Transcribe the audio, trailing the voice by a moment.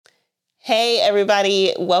Hey,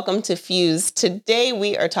 everybody. Welcome to Fuse. Today,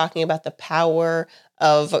 we are talking about the power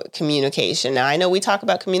of communication. Now, I know we talk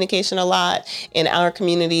about communication a lot in our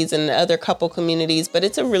communities and other couple communities, but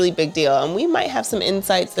it's a really big deal. And we might have some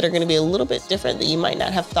insights that are going to be a little bit different that you might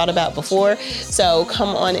not have thought about before. So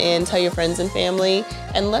come on in, tell your friends and family,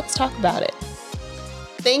 and let's talk about it.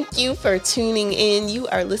 Thank you for tuning in. You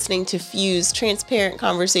are listening to Fuse, transparent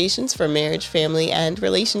conversations for marriage, family, and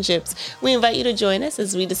relationships. We invite you to join us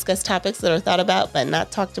as we discuss topics that are thought about but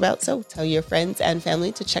not talked about. So tell your friends and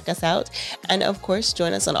family to check us out. And of course,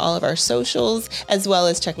 join us on all of our socials, as well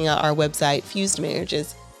as checking out our website,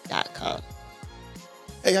 fusedmarriages.com.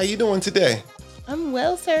 Hey, how you doing today? I'm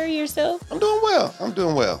well, sir. Yourself? I'm doing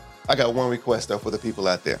well. I got one request, though, for the people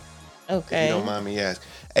out there. Okay. If you don't mind me asking.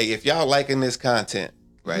 Hey, if y'all liking this content,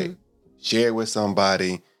 right? Share it with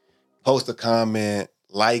somebody, post a comment,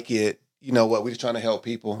 like it. You know what? We're just trying to help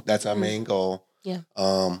people. That's our main goal. Yeah.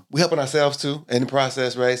 We're helping ourselves too in the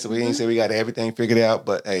process, right? So we ain't say we got everything figured out,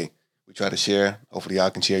 but hey, we try to share. Hopefully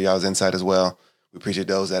y'all can share y'all's insight as well. We appreciate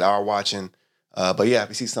those that are watching. But yeah, if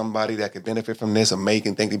you see somebody that could benefit from this or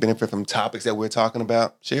think they benefit from topics that we're talking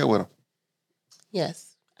about, share it with them. Yes.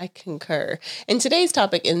 I concur. And today's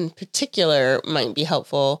topic in particular might be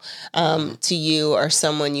helpful to you or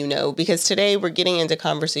someone you know, because today we're getting into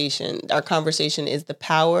conversation. Our conversation is the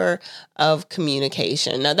power of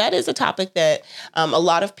communication. Now, that is a topic that a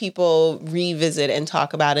lot of people revisit and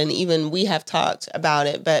talk about, and even we have talked about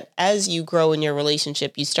it. But as you grow in your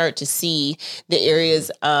relationship, you start to see the areas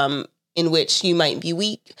in which you might be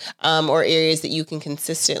weak, or areas that you can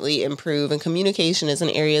consistently improve. And communication is an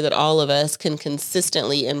area that all of us can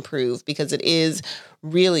consistently improve because it is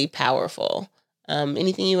really powerful.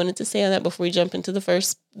 Anything you wanted to say on that before we jump into the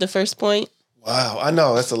first point? Wow, I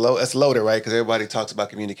know that's loaded, right? Because everybody talks about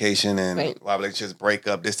communication and right. Why relationships break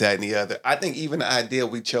up, this, that, and the other. I think even the idea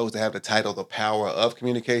we chose to have the title "The Power of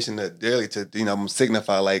Communication" to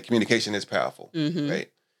signify like communication is powerful,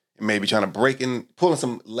 right? Maybe trying to pulling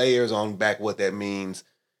some layers on back what that means.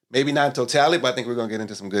 Maybe not in totality, but I think we're going to get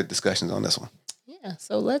into some good discussions on this one. Yeah,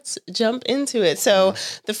 so let's jump into it. So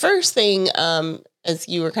the first thing, as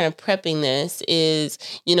you were kind of prepping this, is,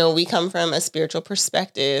 we come from a spiritual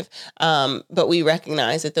perspective, but we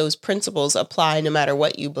recognize that those principles apply no matter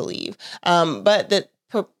what you believe. But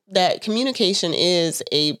that communication is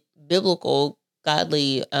a biblical,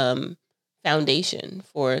 godly foundation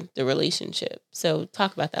for the relationship. So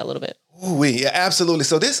talk about that a little bit. Yeah, absolutely.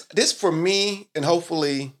 So this for me, and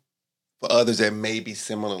hopefully for others that may be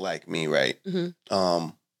similar like me, right?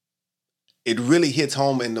 It really hits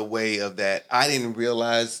home in the way of that I didn't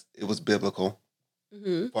realize it was biblical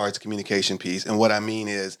as far as the communication piece. And what I mean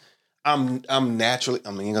is I'm naturally,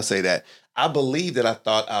 I'm going to say that I believe that I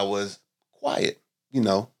thought I was quiet,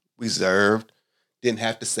 reserved, didn't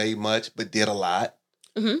have to say much, but did a lot.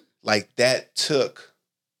 Like that took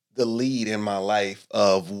the lead in my life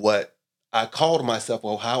of what I called myself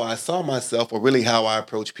or how I saw myself or really how I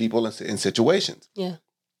approach people in situations. Yeah.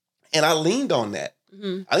 And I leaned on that.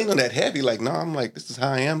 I leaned on that heavy, like, no, I'm like, this is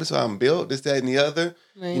how I am. This is how I'm built, this, that, and the other.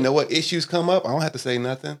 Right. You know what? Issues come up. I don't have to say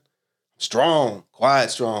nothing. Strong,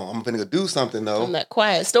 quiet, strong. I'm going to go do something though. From that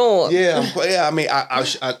quiet storm. Yeah. I mean,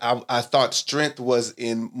 I thought strength was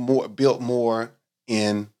built more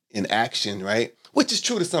in action, right? Which is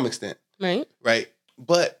true to some extent. Right. Right.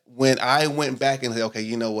 But when I went back and said, okay,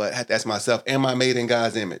 you know what? I have to ask myself, am I made in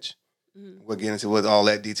God's image? We'll get into with all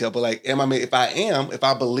that detail. But like, am I made? If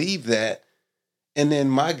I believe that, and then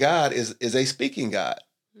my God is a speaking God,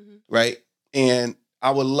 right? And I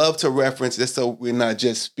would love to reference this so we're not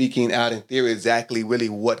just speaking out in theory exactly really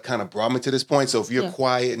what kind of brought me to this point. So if you're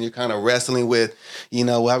quiet and you're kind of wrestling with,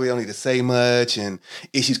 why we don't need to say much and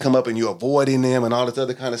issues come up and you're avoiding them and all this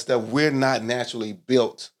other kind of stuff, we're not naturally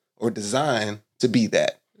built or designed to be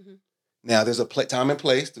that. Now, there's a time and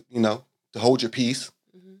place, to hold your peace,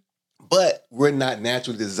 but we're not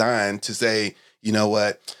naturally designed to say, you know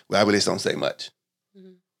what, well, I really just don't say much.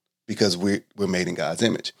 Because we're made in God's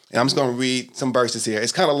image. And I'm just going to read some verses here.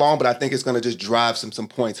 It's kind of long, but I think it's going to just drive some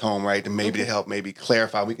points home, right? To help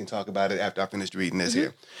clarify. We can talk about it after I finish reading this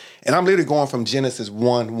here. And I'm literally going from Genesis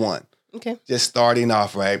 1:1. Okay. Just starting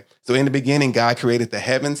off, right? So in the beginning, God created the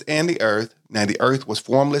heavens and the earth. Now the earth was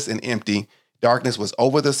formless and empty. Darkness was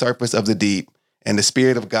over the surface of the deep. And the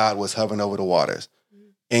Spirit of God was hovering over the waters.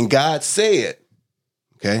 And God said,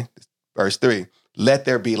 okay, verse 3, let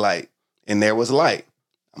there be light. And there was light.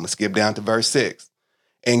 I'm going to skip down to verse 6.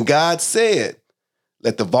 And God said,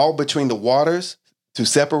 let the vault between the waters to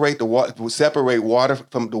separate water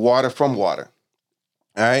from water.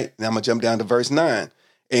 All right. Now I'm going to jump down to verse 9.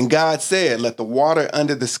 And God said, let the water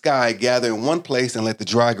under the sky gather in one place and let the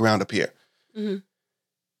dry ground appear. Mm-hmm.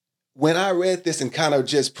 When I read this and kind of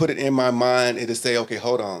just put it in my mind and to say, okay,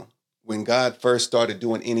 hold on. When God first started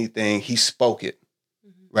doing anything, he spoke it,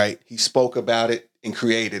 right? He spoke about it and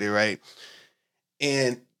created it, right?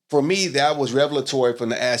 And for me, that was revelatory from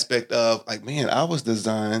the aspect of like, man, I was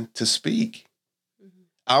designed to speak. Mm-hmm.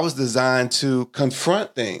 I was designed to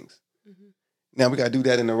confront things. Mm-hmm. Now we got to do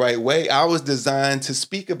that in the right way. I was designed to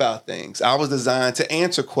speak about things. I was designed to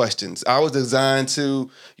answer questions. I was designed to,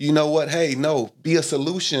 you know what? Hey, no, be a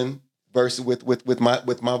solution versus with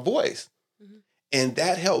my voice. Mm-hmm. And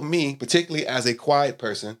that helped me, particularly as a quiet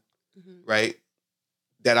person, mm-hmm. right?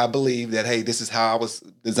 That I believe that, hey, this is how I was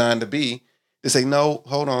designed to be. To say, no,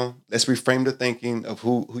 hold on. Let's reframe the thinking of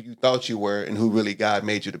who you thought you were and who really God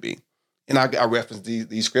made you to be. And I reference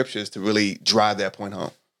these scriptures to really drive that point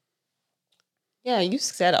home. Yeah, you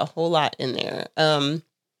said a whole lot in there.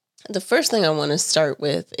 The first thing I want to start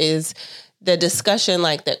with is the discussion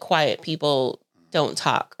like that quiet people don't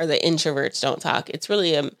talk or the introverts don't talk. It's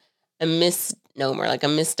really a misnomer, like a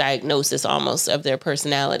misdiagnosis almost of their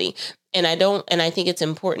personality. And I think it's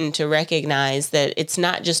important to recognize that it's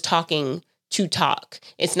not just talking to talk.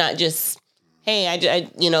 It's not just, hey, I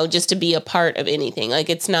just to be a part of anything. Like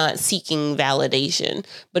it's not seeking validation,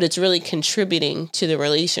 but it's really contributing to the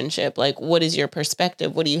relationship. Like, what is your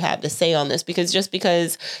perspective? What do you have to say on this? Because just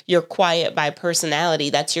because you're quiet by personality,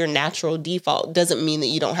 that's your natural default, doesn't mean that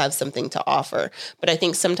you don't have something to offer. But I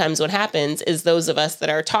think sometimes what happens is those of us that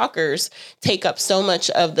are talkers take up so much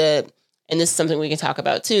of and this is something we can talk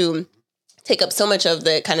about too, take up so much of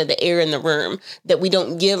the kind of the air in the room that we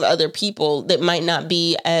don't give other people that might not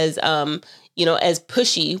be as, as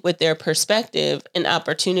pushy with their perspective an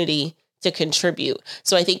opportunity to contribute.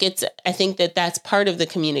 So I think that that's part of the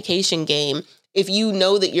communication game. If you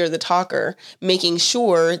know that you're the talker, making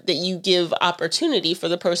sure that you give opportunity for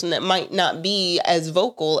the person that might not be as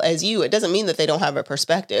vocal as you. It doesn't mean that they don't have a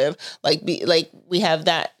perspective. Like we have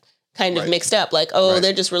that kind of mixed up. Like,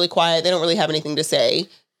 they're just really quiet. They don't really have anything to say.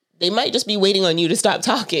 They might just be waiting on you to stop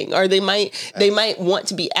talking, or they might want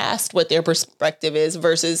to be asked what their perspective is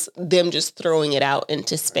versus them just throwing it out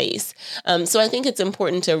into space. So I think it's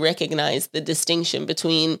important to recognize the distinction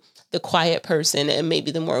between the quiet person and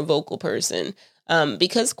maybe the more vocal person,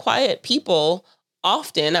 because quiet people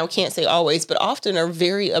often, I can't say always, but often are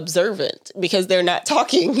very observant because they're not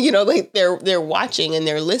talking, like they're watching and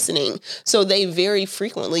they're listening. So they very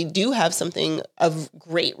frequently do have something of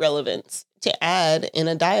great relevance to add in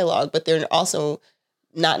a dialogue, but they're also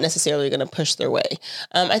not necessarily going to push their way.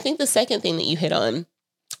 I think the second thing that you hit on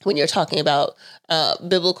when you're talking about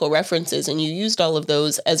biblical references, and you used all of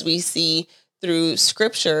those as we see through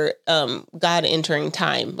scripture, God entering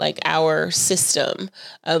time, like our system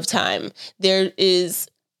of time, there is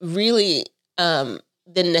really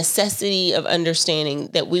the necessity of understanding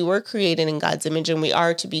that we were created in God's image and we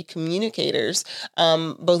are to be communicators,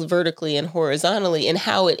 both vertically and horizontally, and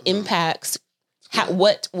how it impacts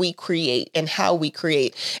what we create and how we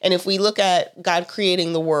create. And if we look at God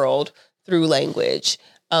creating the world through language,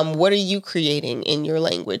 what are you creating in your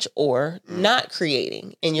language or not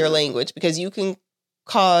creating in your language? Because you can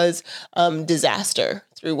cause disaster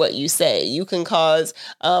through what you say. You can cause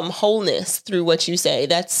wholeness through what you say.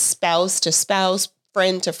 That's spouse to spouse,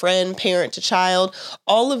 friend to friend, parent to child.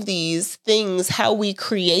 All of these things, how we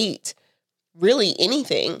create really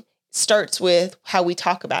anything, starts with how we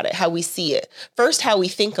talk about it, how we see it. First, how we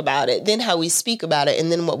think about it, then how we speak about it, and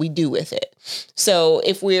then what we do with it. So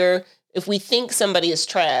if we think somebody is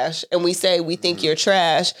trash and we say we think you're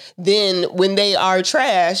trash, then when they are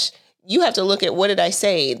trash, you have to look at, what did I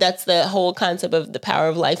say? That's the whole concept of the power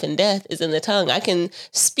of life and death is in the tongue. I can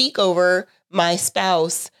speak over my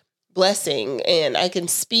spouse blessing, and I can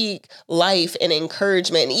speak life and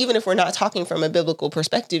encouragement. And even if we're not talking from a biblical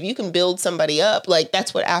perspective, you can build somebody up. Like,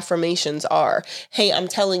 that's what affirmations are. Hey, I'm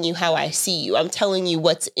telling you how I see you. I'm telling you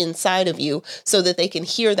what's inside of you so that they can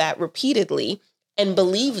hear that repeatedly and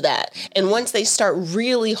believe that. And once they start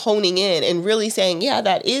really honing in and really saying, yeah,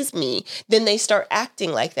 that is me, then they start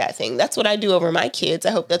acting like that thing. That's what I do over my kids.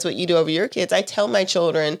 I hope that's what you do over your kids. I tell my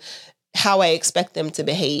children how I expect them to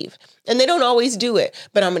behave. And they don't always do it,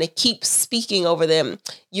 but I'm going to keep speaking over them.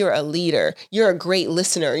 You're a leader. You're a great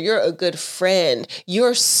listener. You're a good friend.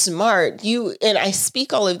 You're smart. And I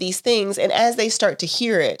speak all of these things. And as they start to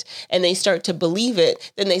hear it and they start to believe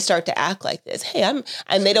it, then they start to act like this. Hey,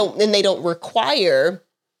 and they don't require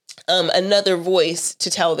another voice to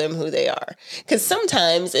tell them who they are. Because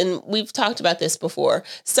sometimes, and we've talked about this before,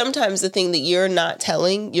 sometimes the thing that you're not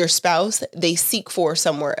telling your spouse, they seek for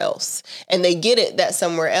somewhere else. And they get it that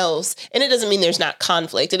somewhere else. And it doesn't mean there's not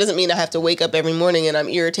conflict. It doesn't mean I have to wake up every morning and I'm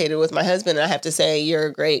irritated with my husband and I have to say, you're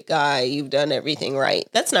a great guy, you've done everything right.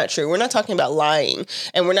 That's not true. We're not talking about lying.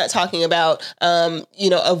 And we're not talking about,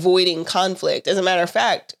 avoiding conflict. As a matter of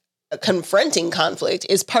fact, confronting conflict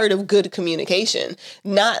is part of good communication,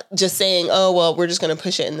 not just saying, oh, well, we're just going to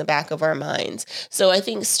push it in the back of our minds. So I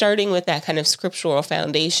think starting with that kind of scriptural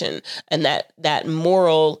foundation and that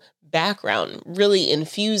moral background really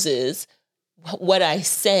infuses what I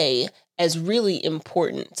say as really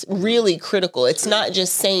important, really critical. It's not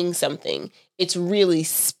just saying something. It's really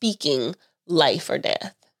speaking life or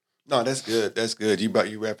death. No, that's good. That's good. You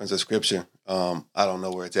reference a scripture. I don't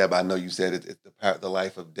know where it's at, but I know you said it. The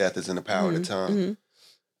life of death is in the power of the tongue. Mm-hmm.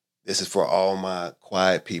 This is for all my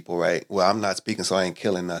quiet people, right? Well, I'm not speaking, so I ain't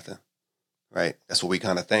killing nothing, right? That's what we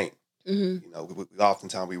kind of think. Mm-hmm. We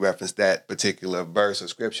oftentimes we reference that particular verse or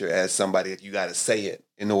scripture as somebody that you got to say it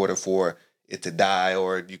in order for it to die,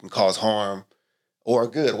 or you can cause harm or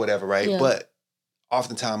good, whatever, right? Yeah. But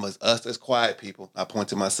oftentimes us as quiet people, I point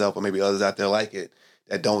to myself or maybe others out there like it,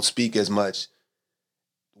 that don't speak as much.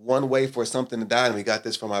 One way for something to die, and we got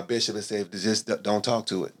this from our bishop, is say, just don't talk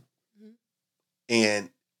to it. Mm-hmm. And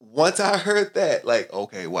once I heard that, like,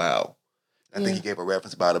 okay, wow. I think he gave a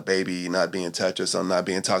reference about a baby not being touched or something, not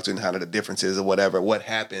being talked to, and how the differences or whatever. What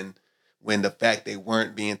happened when the fact they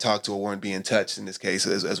weren't being talked to or weren't being touched in this case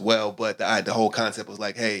as well. But the whole concept was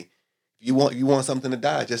like, hey, you want something to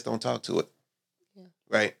die, just don't talk to it. Yeah.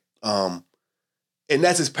 Right? And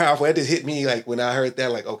that's just powerful. It just hit me like when I heard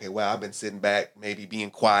that, like, okay, wow, I've been sitting back, maybe being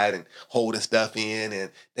quiet and holding stuff in and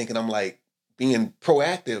thinking I'm like being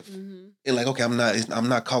proactive and like, okay, I'm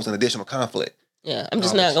not causing additional conflict. Yeah, I'm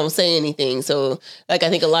just not going to say anything. So like, I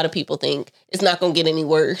think a lot of people think it's not going to get any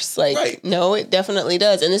worse. Like, right. No, it definitely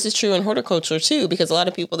does. And this is true in horticulture too, because a lot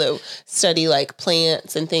of people that study like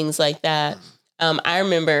plants and things like that. I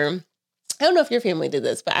remember, I don't know if your family did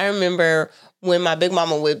this, but I remember when my big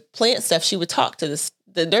mama would plant stuff, she would talk to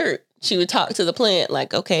the dirt. She would talk to the plant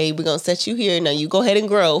like, okay, we're going to set you here. Now you go ahead and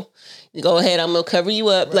grow. You go ahead. I'm going to cover you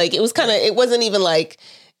up. Right. Like it was it wasn't even like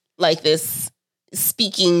this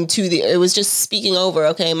speaking to it was just speaking over,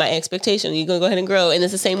 okay, my expectation, you're going to go ahead and grow. And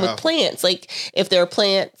it's the same with plants. Like if there are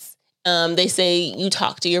plants, they say you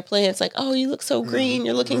talk to your plants like, oh, you look so green.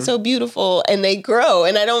 You're looking so beautiful. And they grow.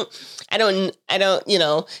 And I don't,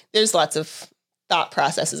 there's lots of thought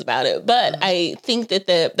processes about it. But I think that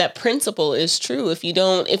that principle is true. If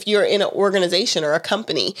you're in an organization or a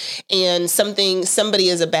company and somebody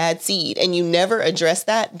is a bad seed and you never address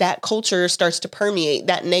that culture starts to permeate,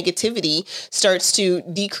 that negativity starts to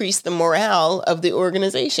decrease the morale of the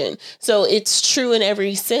organization. So it's true in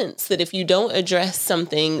every sense that if you don't address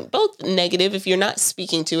something, both negative, if you're not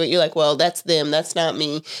speaking to it, you're like, well, that's them, that's not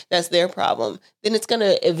me, that's their problem, then it's going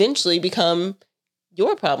to eventually become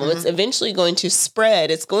your problem. It's eventually going to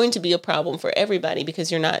spread. It's going to be a problem for everybody because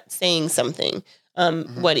you're not saying something.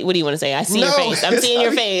 What do you want to say? I see your face. I'm seeing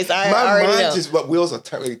your face. I already know. My mind just, wheels are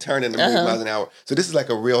turning a million miles an hour. So this is like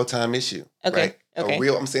a real-time issue. Okay. Right?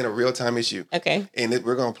 Okay. I'm saying a real-time issue. Okay. And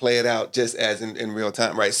we're going to play it out just as in real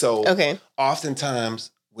time, right? So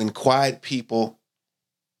oftentimes when quiet people,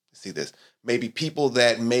 see this, maybe people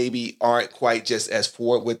that maybe aren't quite just as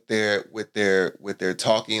forward with their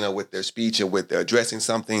talking or with their speech or with their addressing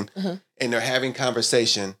something, and they're having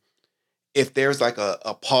conversation. If there's like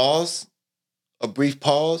a pause, a brief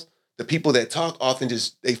pause, the people that talk often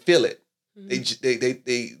they feel it.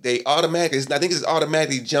 They automatically, I think it's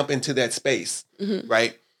automatically jump into that space,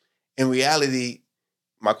 right? In reality,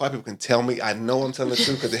 my quiet people can tell me, I know I'm telling the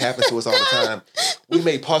truth because it happens to us all the time. We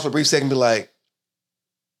may pause for a brief second and be like,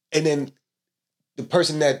 and then the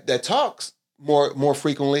person that talks more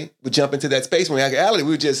frequently would jump into that space. When in reality,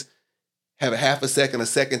 we would just have a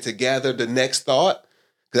second to gather the next thought,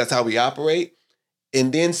 because that's how we operate,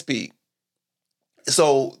 and then speak.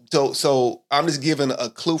 So I'm just giving a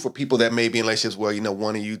clue for people that may be in relationships where,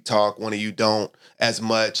 one of you talk, one of you don't as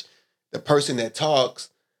much. The person that talks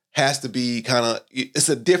has to be it's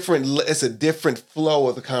a different flow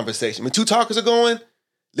of the conversation. When two talkers are going,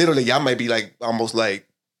 literally, y'all might be like almost like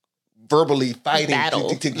verbally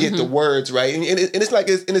fighting to get the words right, and it's like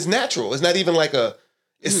it's natural. It's not even like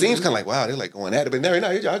it seems kind of like, wow, they're like going at it, but no,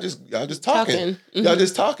 y'all just talking. Y'all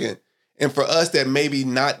just talking. And for us that maybe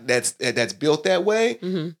not that's built that way,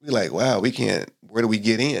 we're like, wow, we can't. Where do we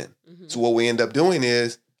get in? So what we end up doing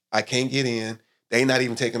is I can't get in. They not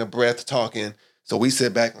even taking a breath talking. So we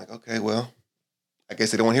sit back like, okay, well, I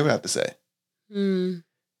guess they don't want to hear what I have to say.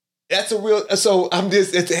 That's a real. So I'm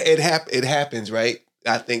just. It happens, right?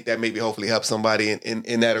 I think that maybe hopefully helps somebody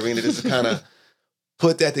in that arena just to kind of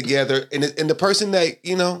put that together. And the person that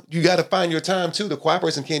you got to find your time too. The quiet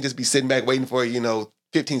person can't just be sitting back waiting for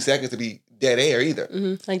 15 seconds to be dead air either.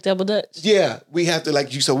 Mm-hmm. Like double dutch. Yeah, we have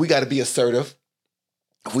to So we got to be assertive.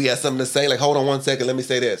 If we have something to say, like, hold on 1 second, let me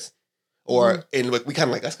say this. Or, and look, we kind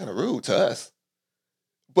of like, that's kind of rude to us.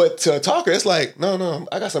 But to a talker, it's like, no,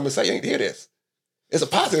 I got something to say. You need to hear this. It's a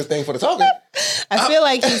positive thing for the talker. I feel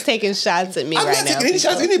like he's taking shots at me right now. I'm not taking any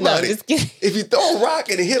shots at anybody. No, if you throw a rock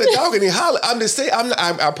and it hit a dog and he holler, I'm just saying,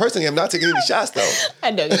 I personally am not taking any shots though.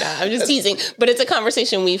 I know you're not. I'm just teasing. But it's a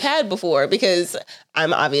conversation we've had before because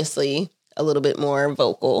I'm obviously a little bit more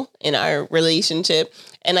vocal in our relationship.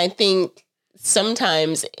 And I think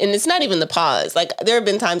sometimes, and it's not even the pause. Like there have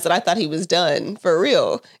been times that I thought he was done for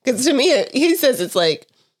real. Because to me, he says it's like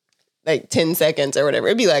 10 seconds or whatever.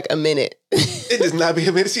 It'd be like a minute. It does not be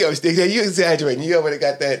a minute. She always thinks that you exaggerating. You already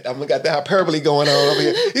got that. I'm got that hyperbole going on over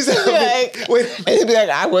here. He said, wait. And he'd be like,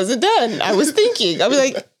 I wasn't done. I was thinking. I'd be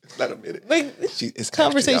like, it's not a minute. Like it's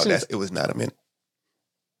conversations. It was not a minute.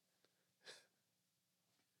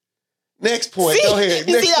 Next point. Go ahead.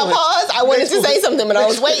 You see that pause? I wanted to say something, but I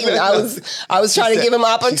was waiting. I was trying to give him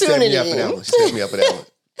opportunity. She set me up for that one.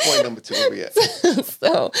 Point number 2, where we at?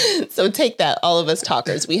 So take that. All of us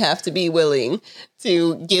talkers, we have to be willing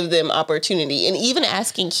to give them opportunity, and even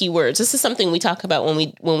asking keywords. This is something we talk about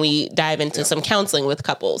when we dive into some counseling with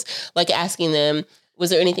couples, like asking them, was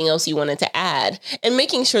there anything else you wanted to add? And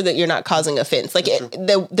making sure that you're not causing offense. Like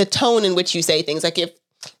the tone in which you say things, like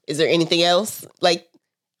is there anything else? Like,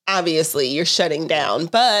 obviously you're shutting down,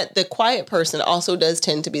 but the quiet person also does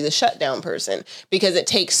tend to be the shutdown person because it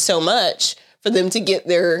takes so much for them to get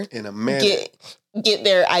their get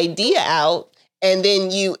their idea out, and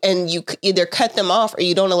then you either cut them off or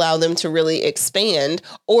you don't allow them to really expand,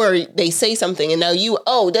 or they say something and now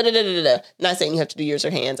not saying you have to do yours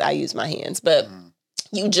or hands. I use my hands, but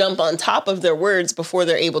you jump on top of their words before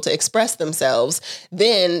they're able to express themselves.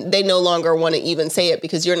 Then they no longer want to even say it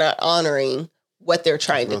because you're not honoring what they're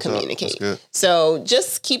trying to communicate. So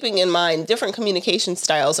just keeping in mind, different communication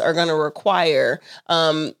styles are going to require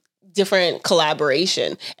different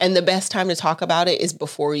collaboration. And the best time to talk about it is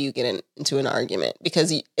before you get into an argument,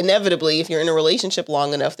 because inevitably, if you're in a relationship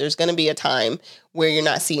long enough, there's going to be a time where you're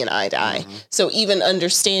not seeing eye to eye. Mm-hmm. So even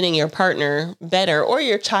understanding your partner better, or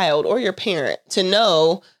your child or your parent, to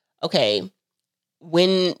know, okay,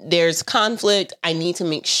 when there's conflict, I need to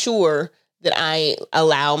make sure that I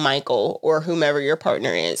allow Michael or whomever your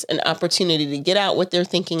partner is an opportunity to get out what they're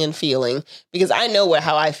thinking and feeling, because I know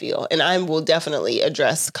how I feel and I will definitely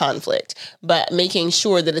address conflict, but making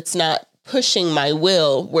sure that it's not pushing my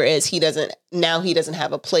will, whereas he doesn't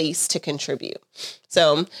have a place to contribute.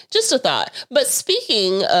 So just a thought. But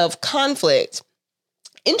speaking of conflict,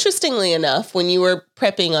 interestingly enough, when you were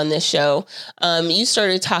prepping on this show, you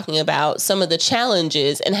started talking about some of the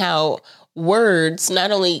challenges and how words, not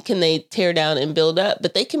only can they tear down and build up,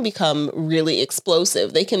 but they can become really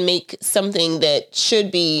explosive. They can make something that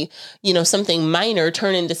should be, something minor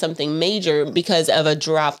turn into something major because of a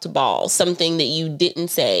dropped ball, something that you didn't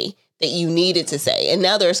say that you needed to say. And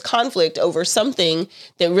now there's conflict over something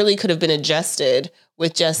that really could have been adjusted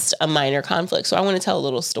with just a minor conflict. So I want to tell a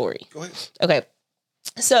little story. Go ahead. Okay.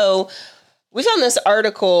 So we found this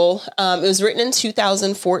article. It was written in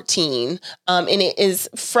 2014, and it is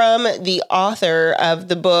from the author of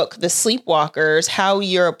the book, The Sleepwalkers, How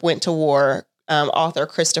Europe Went to War, author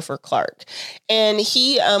Christopher Clark. And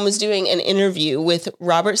he was doing an interview with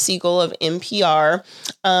Robert Siegel of NPR,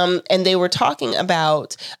 and they were talking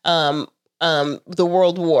about the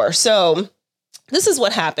World War. So this is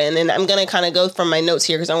what happened, and I'm going to kind of go from my notes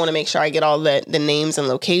here because I want to make sure I get all the names and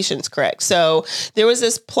locations correct. So there was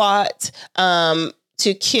this plot to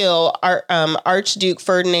kill our Archduke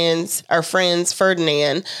Ferdinand.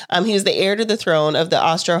 He was the heir to the throne of the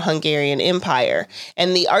Austro-Hungarian Empire,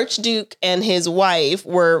 and the Archduke and his wife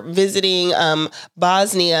were visiting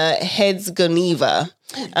Bosnia-Herzegovina.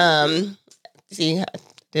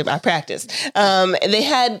 I practiced. They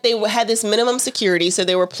had this minimum security, so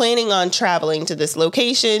they were planning on traveling to this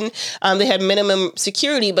location. They had minimum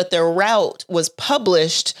security, but their route was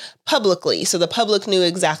published publicly, so the public knew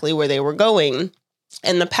exactly where they were going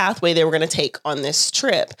and the pathway they were going to take on this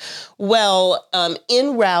trip. Well,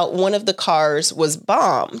 en route, one of the cars was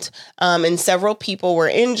bombed, and several people were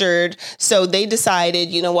injured. So they decided,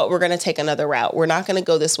 you know what, we're going to take another route. We're not going to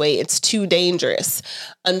go this way. It's too dangerous.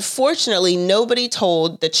 Unfortunately, nobody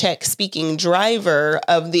told the Czech-speaking driver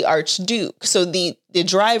of the Archduke. So the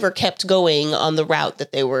driver kept going on the route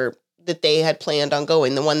that they had planned on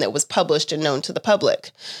going, the one that was published and known to the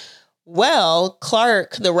public. Well,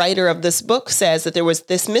 Clark, the writer of this book, says that there was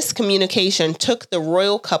this miscommunication took the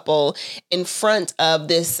royal couple in front of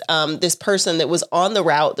this this person that was on the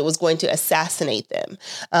route that was going to assassinate them.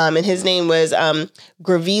 And his name was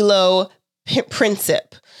Gavrilo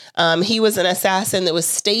Princip. He was an assassin that was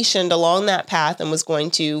stationed along that path and was going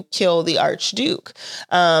to kill the Archduke.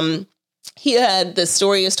 The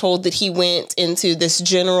story is told that he went into this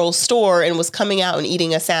general store and was coming out and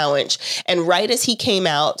eating a sandwich. And right as he came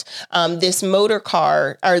out, this motor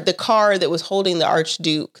car, or the car that was holding the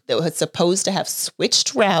Archduke that was supposed to have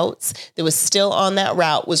switched routes, that was still on that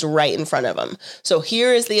route, was right in front of him. So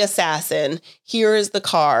here is the assassin. Here is the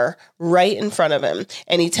car right in front of him.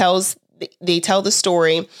 And they tell the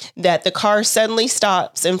story that the car suddenly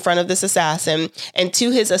stops in front of this assassin. And to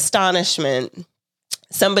his astonishment,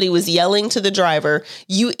 somebody was yelling to the driver,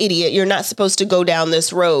 "You idiot, you're not supposed to go down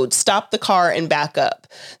this road. Stop the car and back up."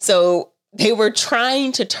 So they were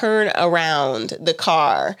trying to turn around the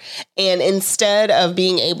car. And instead of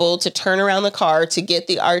being able to turn around the car to get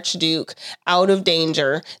the Archduke out of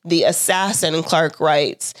danger, the assassin, Clark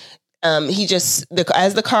writes, as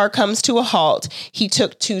the car comes to a halt, he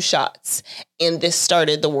took 2 shots, and this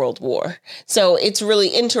started the World War. So it's really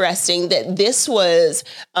interesting that this was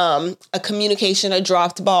a communication, a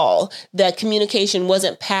dropped ball. That communication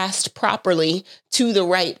wasn't passed properly to the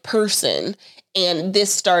right person, and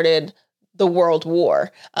this started the World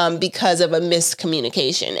War because of a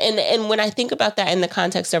miscommunication. And when I think about that in the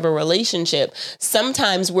context of a relationship,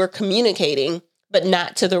 sometimes we're communicating but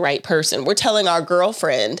not to the right person. We're telling our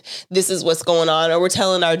girlfriend, this is what's going on, or we're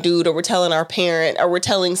telling our dude, or we're telling our parent, or we're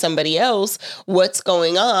telling somebody else what's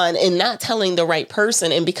going on, and not telling the right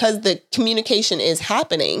person. And because the communication is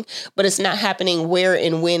happening, but it's not happening where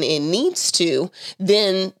and when it needs to,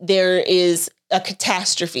 then there is a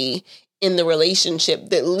catastrophe in the relationship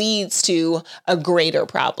that leads to a greater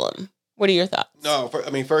problem. What are your thoughts? No,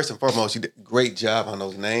 first and foremost, you did a great job on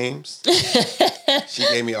those names. She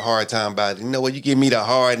gave me a hard time about it. You know what? You give me the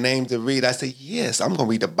hard name to read. I said, yes, I'm going to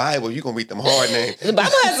read the Bible. You're going to read them hard names. The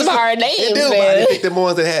Bible has some hard names, It do, man. I didn't pick the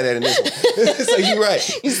ones that had that in this one. So you're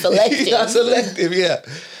right. You selective. I'm selective, yeah.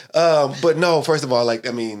 But no, first of all, first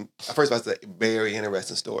of all, it's a very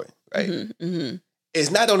interesting story, right? Mm-hmm, mm-hmm.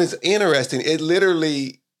 It's not only interesting, it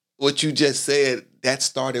literally, what you just said, that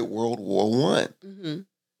started World War I. Mm-hmm.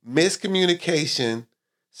 Miscommunication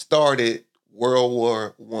started World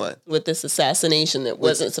War I. With this assassination that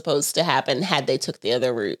wasn't supposed to happen had they took the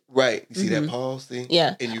other route. Right. You see that pause? See?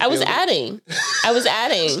 Yeah. I was adding. I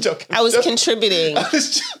was contributing. I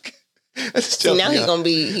was joking. See, now he's gonna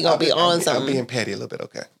be on something. I'm being petty a little bit,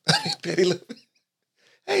 okay? I'm being petty a little bit.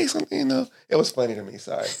 Hey, something, it was funny to me,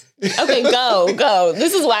 sorry. Okay, go.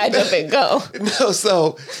 This is why I jump in, go. No,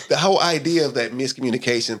 so the whole idea of that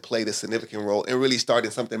miscommunication played a significant role in really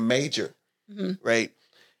starting something major, right?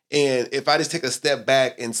 And if I just take a step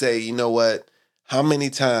back and say, you know what, how many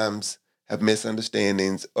times have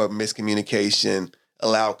misunderstandings or miscommunication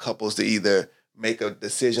allowed couples to either make a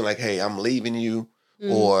decision like, hey, I'm leaving you,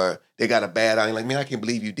 or they got a bad eye, like, man, I can't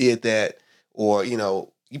believe you did that, or,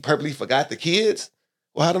 you purposely forgot the kids.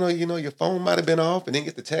 Well, I don't know, your phone might have been off and then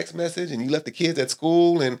get the text message and you left the kids at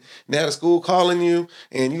school and now the school calling you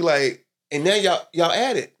and you and now y'all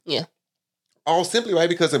at it. Yeah. All simply, right,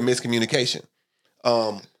 because of miscommunication.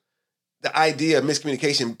 The idea of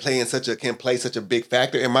miscommunication can play such a big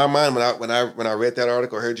factor. In my mind, when I read that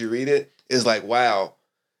article, heard you read it, is like, wow,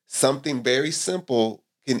 something very simple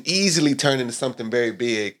can easily turn into something very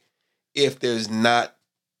big if there's not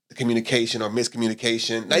the communication or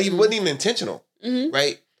miscommunication. Wasn't even intentional. Mm-hmm.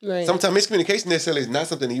 Right? Sometimes miscommunication necessarily is not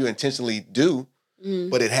something that you intentionally do,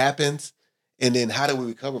 but it happens. And then how do we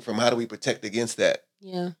recover from? How do we protect against that?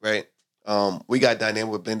 Yeah. Right? We got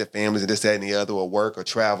dynamic with blended families and this, that, and the other, or work or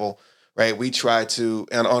travel. Right? We try to,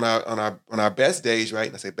 and on our best days, right?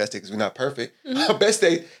 And I say best day because we're not perfect. Our best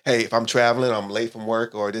day, hey, if I'm traveling, I'm late from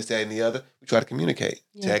work or this, that, and the other, we try to communicate.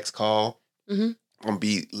 Yeah. Text, call. Mm-hmm. I'm going to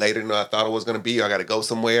be later than I thought it was going to be, or I got to go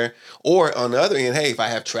somewhere. Or on the other end, hey, if I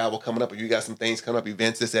have travel coming up, or you got some things coming up,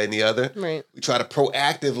 events, this, that, and the other, right. We try to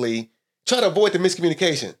proactively try to avoid the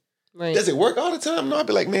miscommunication. Right. Does it work all the time? No, I'd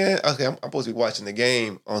be like, man, okay, I'm supposed to be watching the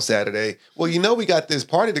game on Saturday. Well, we got this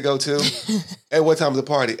party to go to. At what time is the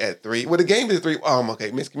party? At 3. Well, the game is 3.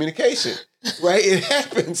 Okay, miscommunication. Right? It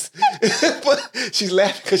happens. But she's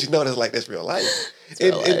laughing because that's real life.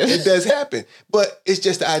 It does happen. But it's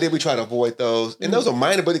just the idea we try to avoid those. And those are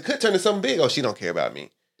minor, but it could turn into something big. Oh, she don't care about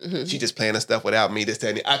me. Mm-hmm. She just planning stuff without me, this,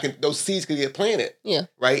 that, and those seeds could get planted. Yeah.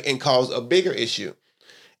 Right? And cause a bigger issue.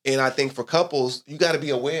 And I think for couples, you got to be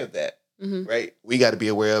aware of that, right? We got to be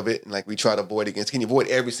aware of it. And we try to avoid against. Can you avoid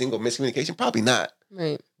every single miscommunication? Probably not.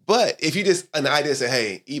 Right. But if you just, an idea say,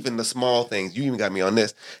 hey, even the small things, you even got me on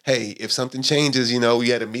this. Hey, if something changes, we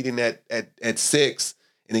had a meeting at 6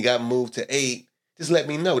 and it got moved to 8, just let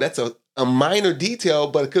me know. That's a minor detail,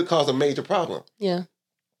 but it could cause a major problem. Yeah.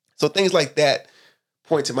 So things like that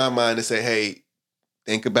point to my mind to say, hey,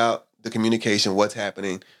 think about the communication, what's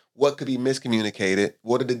happening, what could be miscommunicated,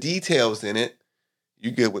 what are the details in it.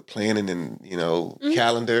 You good with planning and,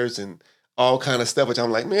 calendars and all kind of stuff, which I'm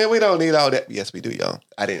like, man, we don't need all that. Yes, we do, y'all.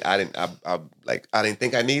 I didn't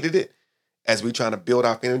think I needed it as we trying to build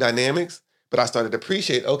our family dynamics, but I started to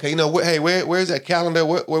appreciate, okay, where's that calendar?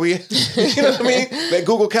 Where we, you know what I mean? That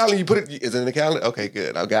Google Calendar, you put it, is it in the calendar? Okay,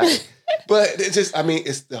 good. I got it. But it's just,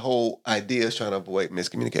 it's the whole idea is trying to avoid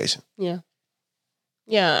miscommunication. Yeah.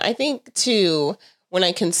 Yeah. I think too, when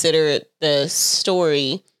I consider the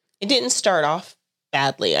story, it didn't start off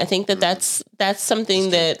badly. I think that's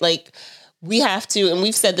something that like we have to, and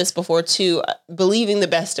we've said this before too, believing the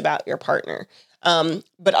best about your partner,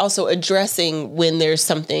 but also addressing when there's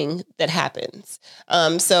something that happens.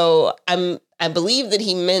 So I believe that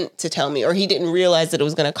he meant to tell me, or he didn't realize that it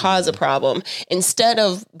was going to cause a problem, instead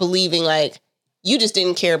of believing like, you just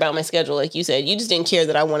didn't care about my schedule. Like you said, you just didn't care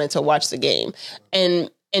that I wanted to watch the game, and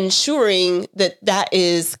ensuring that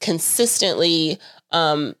is consistently,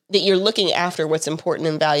 that you're looking after what's important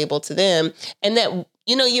and valuable to them. And that,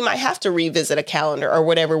 you might have to revisit a calendar or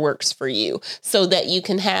whatever works for you so that you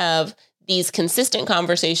can have these consistent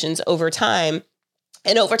conversations over time.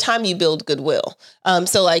 And over time you build goodwill.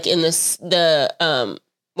 So like in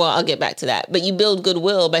I'll get back to that, but you build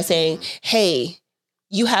goodwill by saying, hey,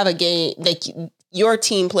 you have a game, like your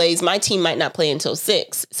team plays, my team might not play until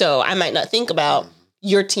 6. So I might not think about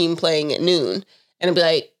your team playing at noon. And I'll be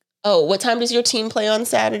like, oh, what time does your team play on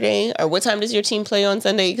Saturday? Or what time does your team play on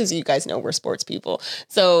Sunday? Because you guys know we're sports people.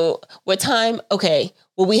 So what time? Okay,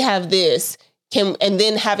 well, we have this. And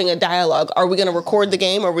then having a dialogue. Are we going to record the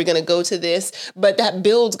game? Are we going to go to this? But that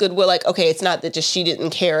builds goodwill. Like, okay, it's not that just she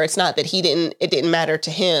didn't care. It's not that it didn't matter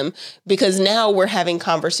to him, because now we're having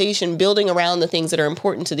conversation, building around the things that are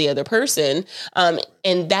important to the other person.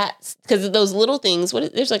 And that's because of those little things.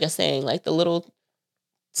 There's like a saying, like the little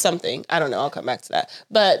something. I don't know. I'll come back to that.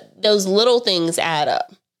 But those little things add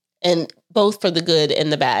up, and both for the good and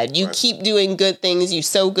the bad. You keep doing good things, you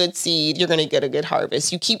sow good seed, you're going to get a good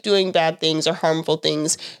harvest. You keep doing bad things or harmful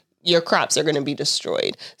things, your crops are going to be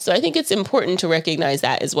destroyed. So I think it's important to recognize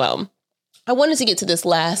that as well. I wanted to get to this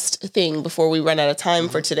last thing before we run out of time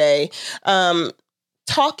for today.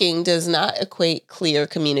 Talking does not equate clear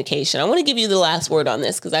communication. I want to give you the last word on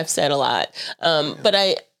this because I've said a lot.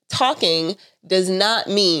 But talking does not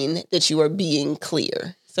mean that you are being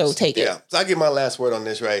clear. So take it. Yeah. So I give my last word on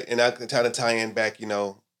this, right? And I can try to tie in back,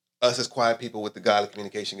 us as quiet people with the godly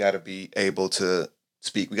communication got to be able to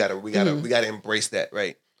speak. We got to embrace that,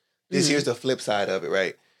 right? Here's the flip side of it,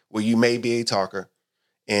 right? Where you may be a talker,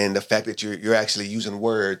 and the fact that you're actually using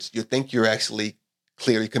words, you think you're actually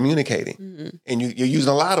clearly communicating, and you're using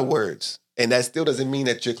a lot of words, and that still doesn't mean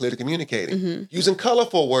that you're clearly communicating. Using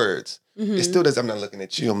colorful words, it still does. I'm not looking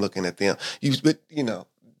at you. I'm looking at them.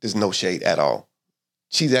 There's no shade at all.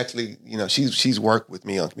 She's actually, she's worked with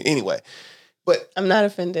me on anyway. But I'm not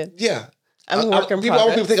offended. Yeah. I'm working progress.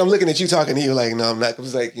 People think I'm looking at you talking to you like, no, I'm not. I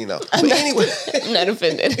was like, But anyway. I'm not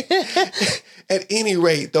offended. At any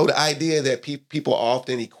rate, though, the idea that people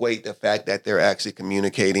often equate the fact that they're actually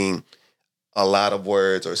communicating a lot of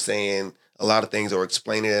words or saying a lot of things or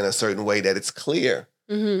explaining it in a certain way that it's clear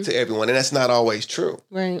to everyone. And that's not always true.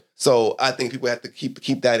 Right. So I think people have to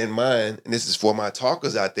keep that in mind. And this is for my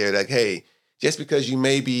talkers out there, like, hey, just because you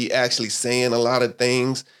may be actually saying a lot of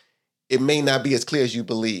things, it may not be as clear as you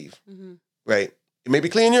believe, right? It may be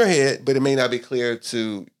clear in your head, but it may not be clear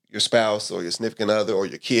to your spouse or your significant other or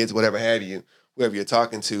your kids, whatever have you, whoever you're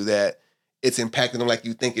talking to, that it's impacting them like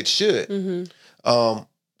you think it should. So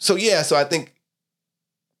I think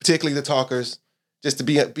particularly the talkers, just to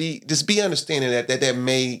be understanding that there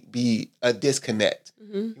may be a disconnect.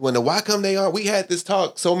 You wonder, why come we had this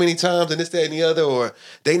talk so many times and this, that, and the other, or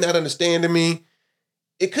they not understanding me.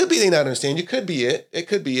 It could be they not understand you. Could be it. It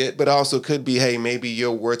could be it, but also could be, hey, maybe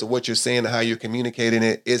your words or what you're saying and how you're communicating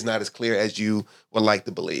it is not as clear as you would like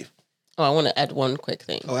to believe. Oh, I want to add one quick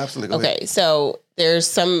thing. Oh, absolutely. Okay, so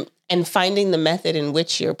there's and finding the method in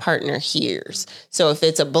which your partner hears. So if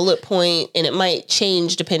it's a bullet point, and it might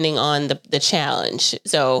change depending on the challenge.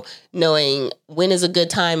 So knowing when is a good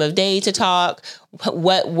time of day to talk,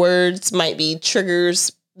 what words might be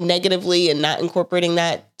triggers negatively and not incorporating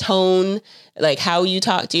that tone, like how you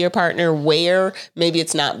talk to your partner, where maybe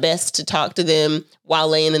it's not best to talk to them while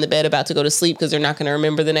laying in the bed about to go to sleep because they're not going to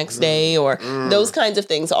remember the next day, or those kinds of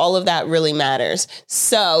things. All of that really matters.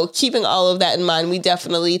 So keeping all of that in mind, we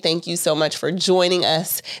definitely thank you so much for joining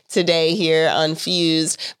us today here on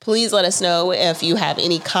Fused. Please let us know if you have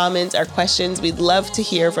any comments or questions. We'd love to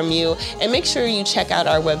hear from you. And make sure you check out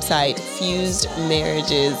our website,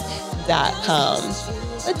 fusedmarriages.com.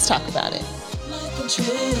 Let's talk about it.